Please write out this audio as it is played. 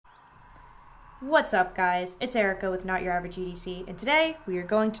What's up, guys? It's Erica with Not Your Average EDC, and today we are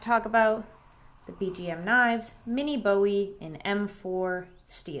going to talk about the BGM knives, Mini Bowie in M4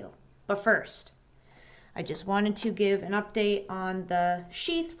 steel. But first, I just wanted to give an update on the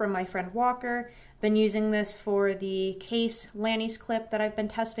sheath from my friend Walker. Been using this for the case Lanny's clip that I've been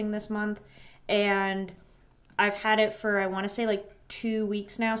testing this month, and I've had it for, I want to say, like 2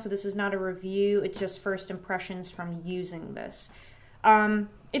 weeks now, so this is not a review, it's just first impressions from using this.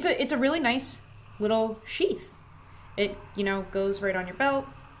 It's a really nice little sheath. It, goes right on your belt.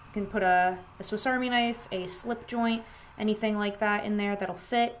 You can put a Swiss Army knife, a slip joint, anything like that in there that'll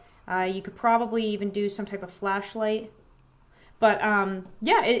fit. You could probably even do some type of flashlight. But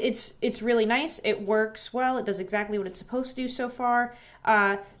yeah, it's really nice. It works well. It does exactly what it's supposed to do so far.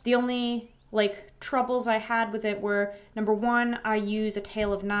 The only troubles I had with it were, number one, I use a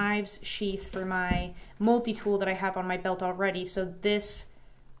Tale of Knives sheath for my multi-tool that I have on my belt already. So this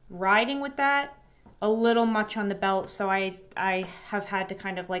riding with that, a little much on the belt, so I have had to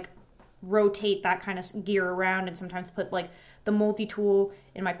kind of rotate that kind of gear around and sometimes put the multi-tool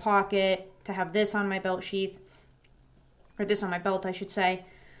in my pocket to have this on my belt sheath, or this on my belt, I should say.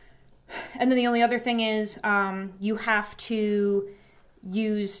 And then the only other thing is you have to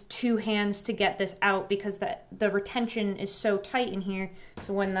use two hands to get this out because the retention is so tight in here.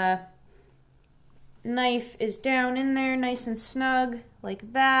 So when the knife is down in there nice and snug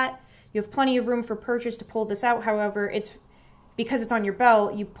like that, you have plenty of room for purchase to pull this out. However, because it's on your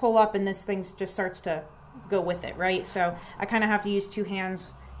belt, you pull up and this thing just starts to go with it, right? So I kind of have to use two hands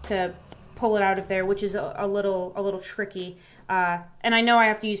to pull it out of there, which is a little tricky. And I know I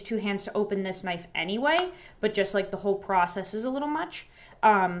have to use two hands to open this knife anyway, but just the whole process is a little much.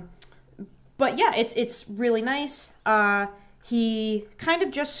 But yeah, it's really nice. He kind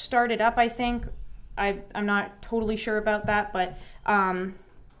of just started up, I think. I'm not totally sure about that, but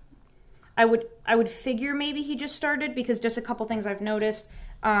I would figure maybe he just started, because just a couple things I've noticed.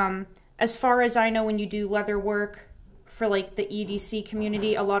 As far as I know, when you do leather work for the EDC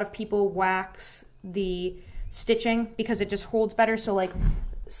community, a lot of people wax the stitching because it just holds better. So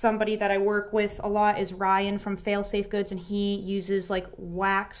somebody that I work with a lot is Ryan from Failsafe Goods, and he uses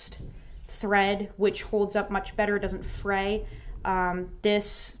waxed thread, which holds up much better. It doesn't fray.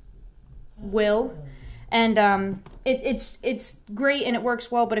 This will. And it's great and it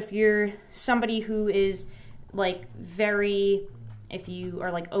works well, but if you're somebody who is if you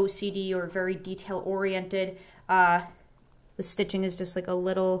are OCD or very detail oriented, the stitching is just a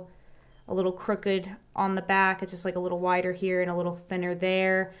little crooked on the back. It's just a little wider here and a little thinner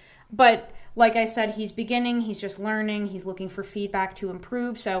there. But like I said, he's beginning, he's just learning, he's looking for feedback to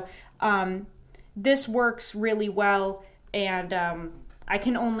improve. So this works really well, and I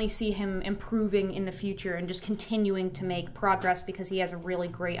can only see him improving in the future and just continuing to make progress because he has a really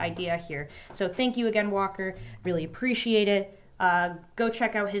great idea here. So thank you again, Walker. Really appreciate it. Go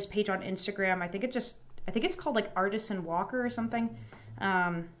check out his page on Instagram. I think it's called Artisan Walker or something.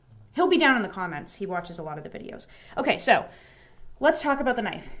 He'll be down in the comments. He watches a lot of the videos. Okay, so let's talk about the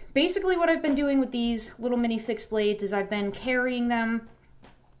knife. Basically what I've been doing with these little mini fixed blades is I've been carrying them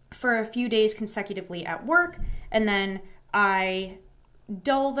for a few days consecutively at work, and then I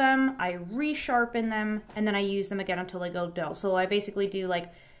dull them, I resharpen them, and then I use them again until they go dull. So I basically do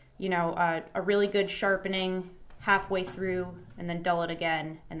a really good sharpening halfway through, and then dull it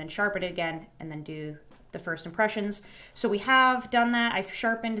again, and then sharpen it again, and then do the first impressions. So we have done that. I've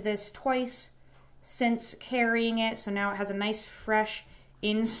sharpened this twice since carrying it, so now it has a nice, fresh,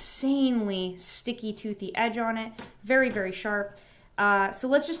 insanely sticky, toothy edge on it. Very, very sharp. So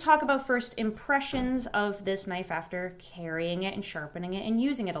let's just talk about first impressions of this knife after carrying it and sharpening it and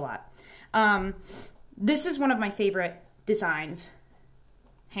using it a lot. This is one of my favorite designs,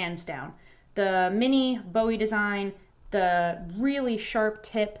 hands down. The Mini Bowie design, the really sharp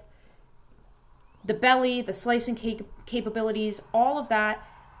tip, the belly, the slicing capabilities, all of that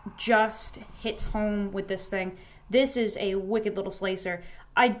just hits home with this thing. This is a wicked little slicer.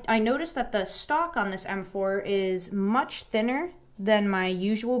 I noticed that the stock on this M4 is much thinner than my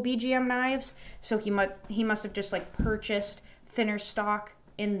usual BGM knives, so he must have just purchased thinner stock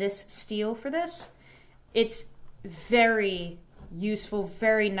in this steel for this. It's very useful,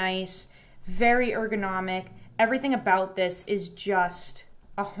 very nice, very ergonomic. Everything about this is just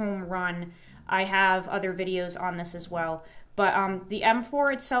a home run. I have other videos on this as well, but the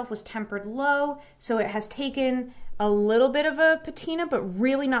M4 itself was tempered low, so it has taken a little bit of a patina, but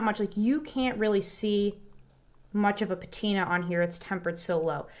really not much. You can't really see much of a patina on here. It's tempered so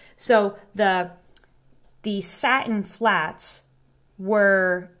low. So the satin flats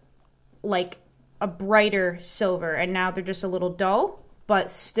were a brighter silver, and now they're just a little dull, but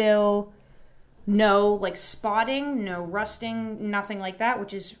still no like spotting, no rusting, nothing like that,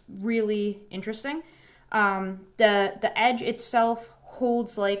 which is really interesting. The edge itself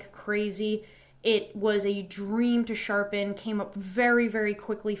holds like crazy. It was a dream to sharpen, came up very, very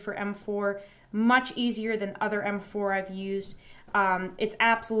quickly for M4, much easier than other M4 I've used. It's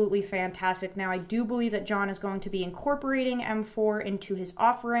absolutely fantastic. Now, I do believe that John is going to be incorporating M4 into his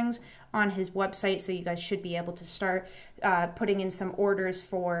offerings on his website, so you guys should be able to start putting in some orders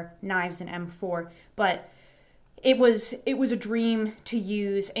for knives in M4. But it was a dream to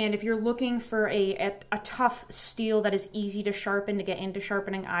use, and if you're looking for a tough steel that is easy to sharpen, to get into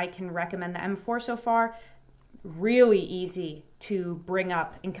sharpening, I can recommend the M4 so far. Really easy to bring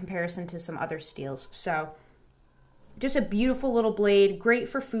up in comparison to some other steels. So just a beautiful little blade, great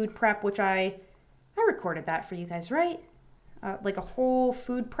for food prep, which I recorded that for you guys, right? Like a whole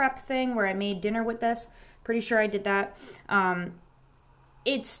food prep thing where I made dinner with this. Pretty sure I did that.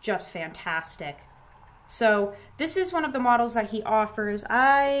 It's just fantastic. So this is one of the models that he offers.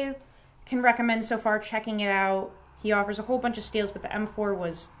 I can recommend so far checking it out. He offers a whole bunch of steels, but the M4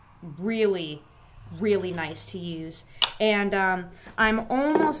 was really, really nice to use. And I'm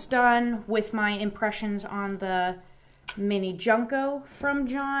almost done with my impressions on the Mini Junko from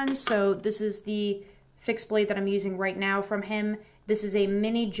John. So this is the fixed blade that I'm using right now from him. This is a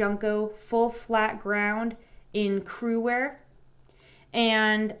Mini Junko full flat ground in crew wear.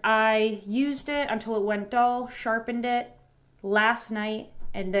 And I used it until it went dull, sharpened it last night,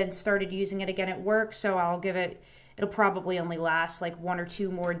 and then started using it again at work. So I'll give it, it'll probably only last like 1 or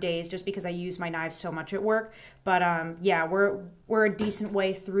 2 more days just because I use my knives so much at work. But yeah, we're a decent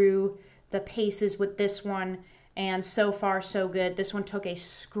way through the paces with this one, and so far so good. This one took a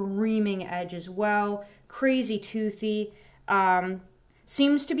screaming edge as well, crazy toothy.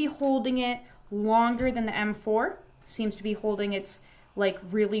 Seems to be holding it longer than the M4. Seems to be holding its like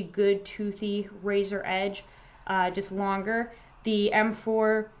really good toothy razor edge, just longer. The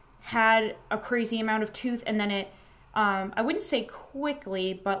M4 had a crazy amount of tooth, and then it, I wouldn't say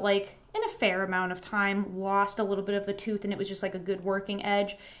quickly, but like in a fair amount of time, lost a little bit of the tooth, and it was just like a good working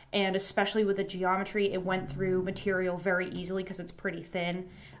edge. And especially with the geometry, it went through material very easily because it's pretty thin.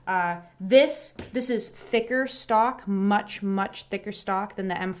 This is thicker stock, much thicker stock than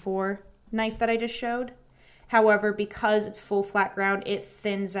the M4 knife that I just showed. However, because it's full flat ground, it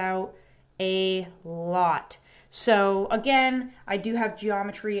thins out a lot. So again, I do have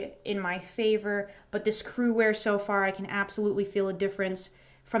geometry in my favor, but this crew wear so far, I can absolutely feel a difference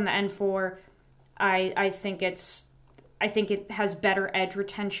from the N4. I think it has better edge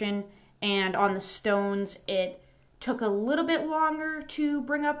retention, and on the stones, it took a little bit longer to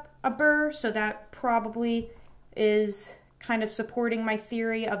bring up a burr, so that probably is kind of supporting my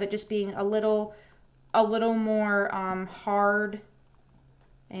theory of it just being a little more hard,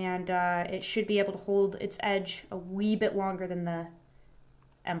 and it should be able to hold its edge a wee bit longer than the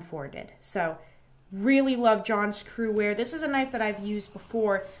M4 did. So really love John's crew wear. This is a knife that I've used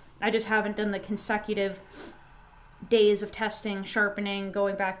before. I just haven't done the consecutive days of testing, sharpening,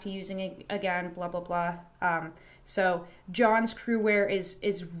 going back to using it again, blah, blah, blah. So John's crew wear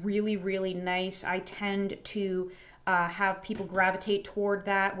is really, really nice. I tend to have people gravitate toward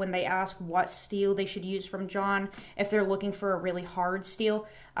that when they ask what steel they should use from John if they're looking for a really hard steel.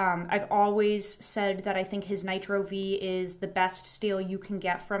 I've always said that I think his Nitro V is the best steel you can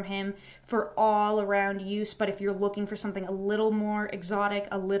get from him for all around use, but if you're looking for something a little more exotic,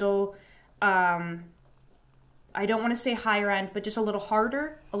 a little, I don't want to say higher end, but just a little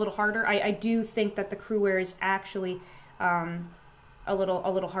harder, I do think that the crew wear is actually a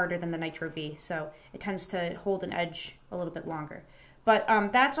little harder than the Nitro V, so it tends to hold an edge a little bit longer. But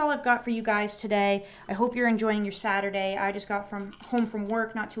that's all I've got for you guys today. I hope you're enjoying your Saturday. I just got home from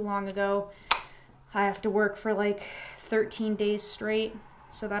work not too long ago. I have to work for like 13 days straight,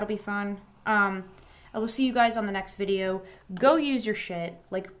 so that'll be fun. I will see you guys on the next video. Go use your shit.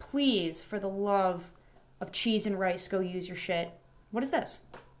 Like, please, for the love of cheese and rice, go use your shit. What is this?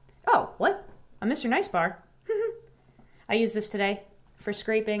 Oh, what? A Mr. Nice bar. I used this today for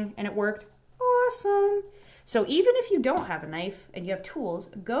scraping, and it worked. Awesome. So even if you don't have a knife and you have tools,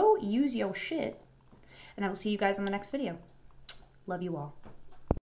 go use your shit. And I will see you guys on the next video. Love you all.